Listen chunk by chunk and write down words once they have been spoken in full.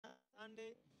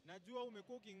Sunday. Najua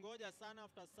umekuwa ukingoja sana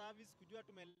after service kujua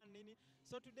tumelearn nini.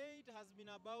 So today it has been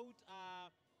about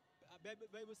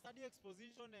Bible study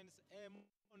exposition and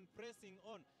on pressing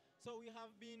on. So we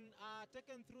have been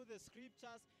taken through the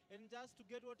scriptures and just to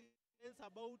get what it is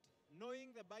about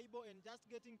knowing the Bible and just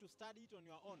getting to study it on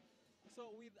your own.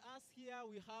 So with us here,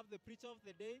 we have the preacher of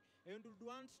the day, and we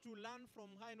want to learn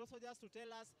from her and also just to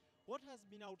tell us what has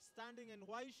been outstanding and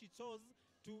why she chose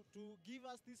to give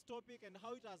us this topic and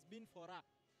how it has been for her.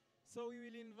 So we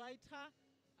will invite her.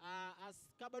 As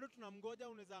kabado tunamgoja,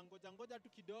 unaweza ngoja tu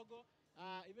kidogo.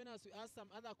 Even as we ask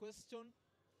some other question,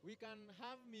 we can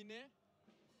have Mine.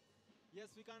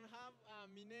 Yes, we can have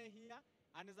Mine here.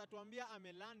 Anaweza tuambia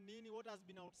amelearn nini, what has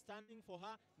been outstanding for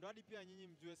her, ndo hadi pia nyinyi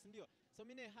mjue, si ndio? So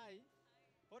Mine, hi.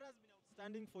 What has been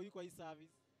outstanding for you kwa hii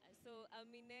service? So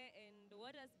Amine, and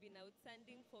what has been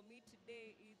outstanding for me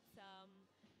today is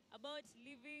about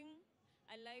living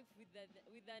a life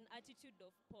with an attitude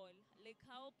of Paul, like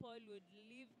how Paul would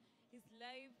live his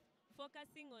life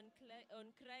focusing on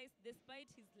Christ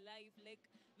despite his life, like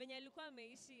venye alikuwa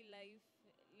ameishi life,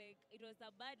 like it was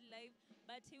a bad life,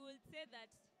 but he would say that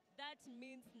that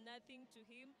means nothing to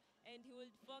him, and he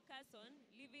would focus on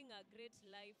living a great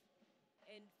life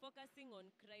and focusing on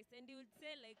Christ. And he would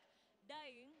say like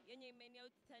dying, yenye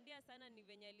imeniautsandia sana ni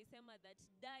venye alisema that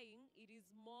dying, it is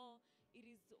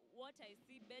what I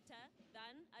see better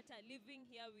than ata living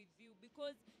here with you,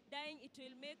 because dying, it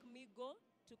will make me go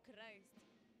to Christ.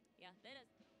 Yeah, that is.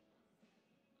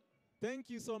 Thank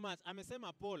you so much.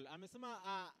 Amesema Paul.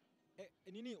 Amesema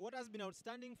nini, what has been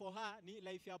outstanding for her ni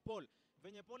life ya Paul.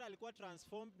 Venye Paul alikuwa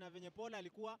transformed na venye Paul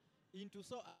alikuwa into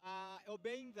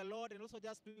obeying the Lord and also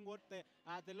just doing what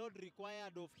the Lord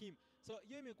required of him. So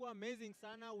hiyo imekuwa amazing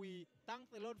sana. We thank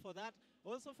the Lord for that.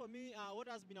 Also for me, what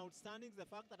has been outstanding is the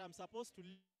fact that I'm supposed to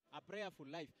live a prayerful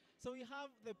life. So we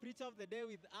have the preacher of the day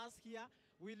with us here.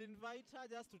 We'll invite her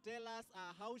just to tell us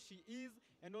how she is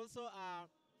and also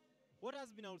what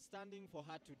has been outstanding for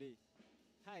her today.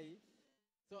 Hi.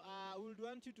 So we would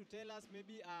want you to tell us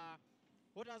maybe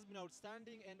what has been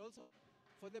outstanding, and also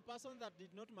for the person that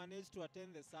did not manage to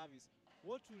attend the service,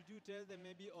 what would you tell them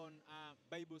maybe on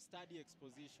Bible study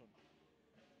exposition?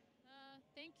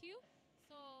 Thank you.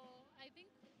 So I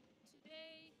think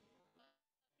today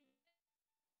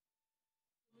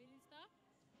minister,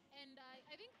 and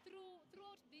I think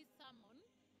throughout this sermon,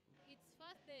 it's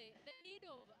first the need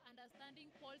of understanding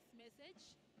Paul's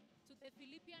message to the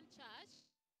Philippian church.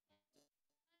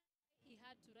 He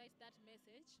had to write that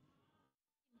message.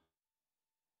 It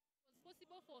was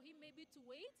possible for him maybe to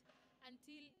wait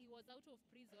until he was out of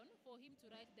prison for him to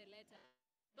write the letter.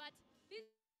 But this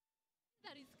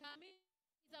that is coming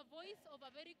is a voice of a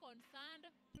very concerned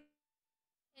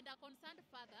and a concerned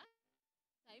father,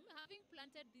 time having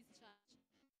planted this church.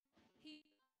 He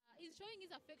is showing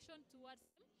his affection towards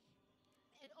him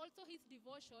and also his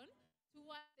devotion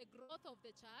towards the growth of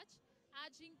the church,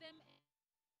 urging them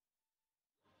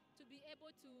to be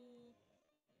able to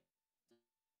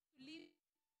live,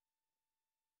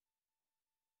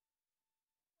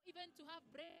 even to have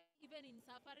bread even in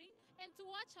suffering, and to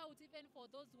watch out even for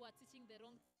those who are teaching the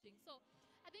wrong teaching. So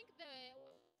I think the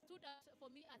stood out for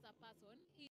me as a person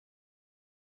is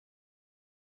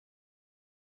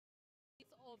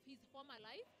of his former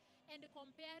life and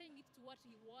comparing it to what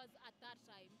he was at that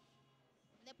time.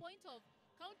 The point of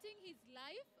counting his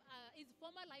life, his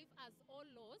former life, as all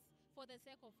loss for the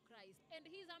sake of Christ. And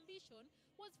his ambition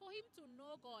was for him to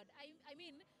know God. I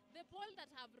mean, the Paul that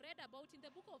I've read about in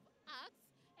the book of Acts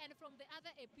and from the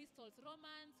other epistles,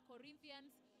 Romans,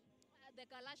 Corinthians, the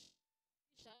Galatians,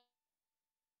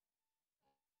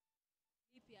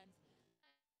 Philippians,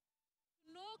 to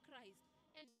know Christ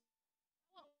and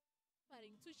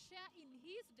to share in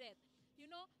his death,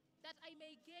 that I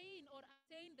may gain or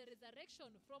attain the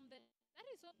resurrection from the. That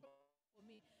is so for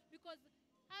me, because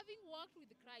having walked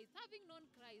with Christ, having known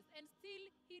Christ, and still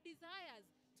he desires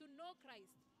to know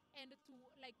Christ and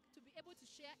to be able to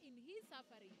share in his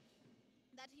suffering,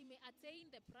 that he may attain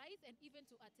the prize and even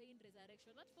to attain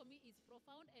resurrection. That for me is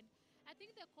profound, and I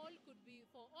think the call could be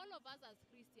for all of us as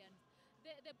Christians.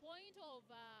 The point of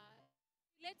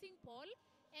letting Paul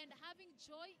and having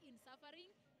joy in suffering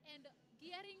and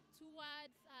gearing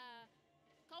towards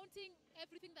counting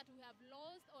everything that we have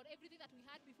lost or everything that we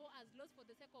had before as lost for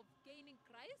the sake of gaining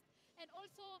Christ, and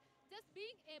also just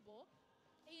being able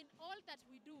in all that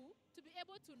we do to be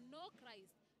able to know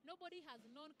Christ. Nobody has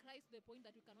known Christ to the point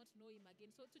that we cannot know him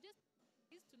again. So to just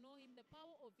is to know him, the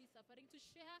power of his suffering, to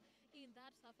share in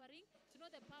that suffering, to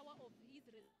know the power of his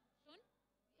resurrection,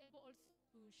 be able also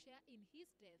to share in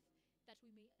his death, that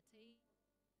we may attain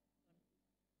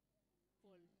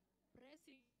Paul.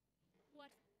 Pressing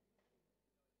upward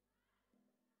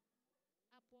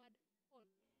upward call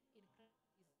in Christ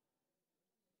Jesus.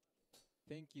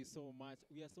 Thank you so much.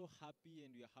 We are so happy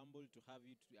and we are humbled to have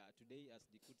you today as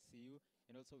the Could See You,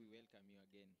 and also we welcome you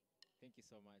again. Thank you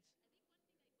so much.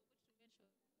 I think one thing I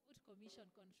forgot to mention about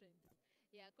Commission Conference.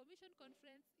 Yeah, Commission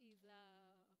Conference is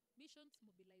a missions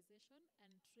mobilization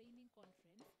and training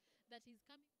conference that is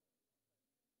coming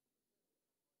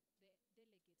the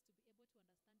delegates to be able to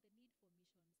understand the need for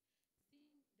missions, seeing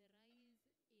the rise in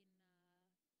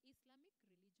Islamic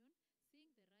religion,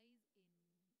 seeing the rise in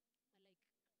like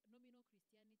nominal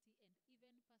Christianity, and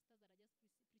even pastors that are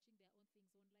just preaching their own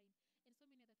things online, and so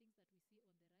many other things that we see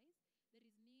on the rise. There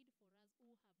is need for us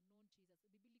who have known Jesus,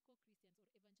 biblical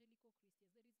Christians or evangelical Christians.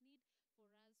 There is need for us to be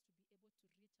able to reach out with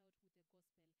the gospel,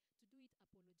 to do it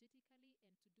apologetically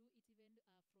and to do it even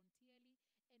frontierly,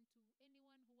 and to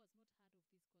anyone who has not heard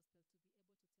of this gospel to be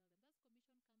able to tell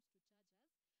them.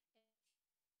 Thus, commission comes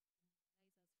to charge us and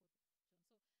mobilize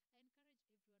us for the mission.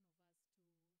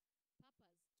 So I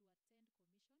encourage every one of us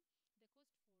to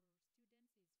purpose to attend commission.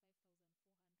 The cost for students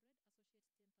is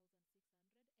 5,400,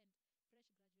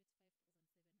 associates 10,600,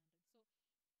 and fresh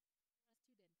graduates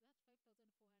 5,700.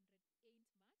 So for a student,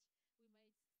 that 5,400 ain't much. We might think it's a lot of money, but comparing to the work, it is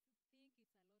worth. These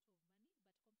are lifetime investments, so it is worth it. And when you register with 100 shillings right now, total registration cost is 1,000,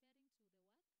 but right now you can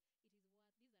deposit 100, ulipe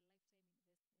mdogo mdogo,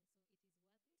 so that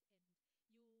by the time December is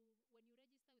coming, you'll have paid the entire price. And the beauty of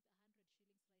it is that you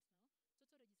can invite people to come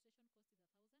on board to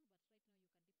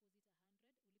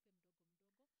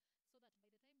support. You get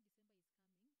 30 friends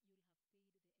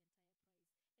and request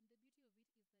each friend that,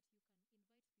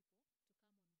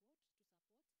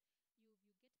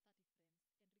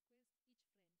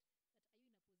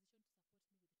 are you in a position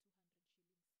to support me with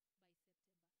 200 shillings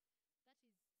by September? That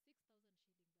is 6,000 shilling by September. You'll be sure that you are going for commission. So I urge us to register for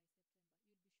commission and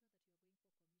to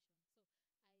ensure that we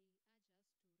are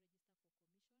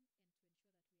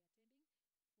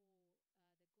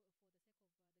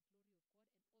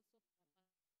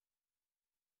attending for for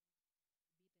the sake of the glory of God,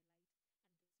 and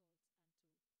also for our be the light and the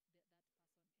salt unto that person,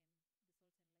 and the salt and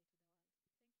light to the world.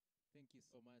 Thank you. Thank you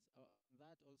so much.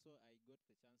 That also, I got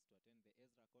the chance to attend the Ezra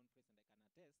conference, and I can attest it was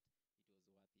worth it.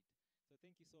 So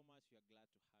thank you so much. We are glad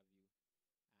to have you.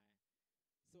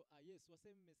 Uh, yes,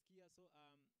 Wasem Meskia. So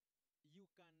you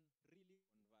can really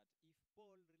convert. If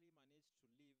Paul really managed to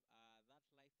live that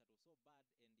life that was so bad,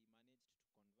 and he managed to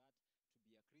convert to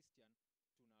be a Christian,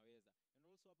 tunaweza. And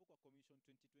also hapo kwa commission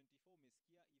 2024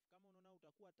 umesikia, if kama unaona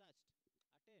utakuwa touched,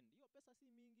 attend. Hiyo pesa si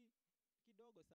mingi, kidogo sana.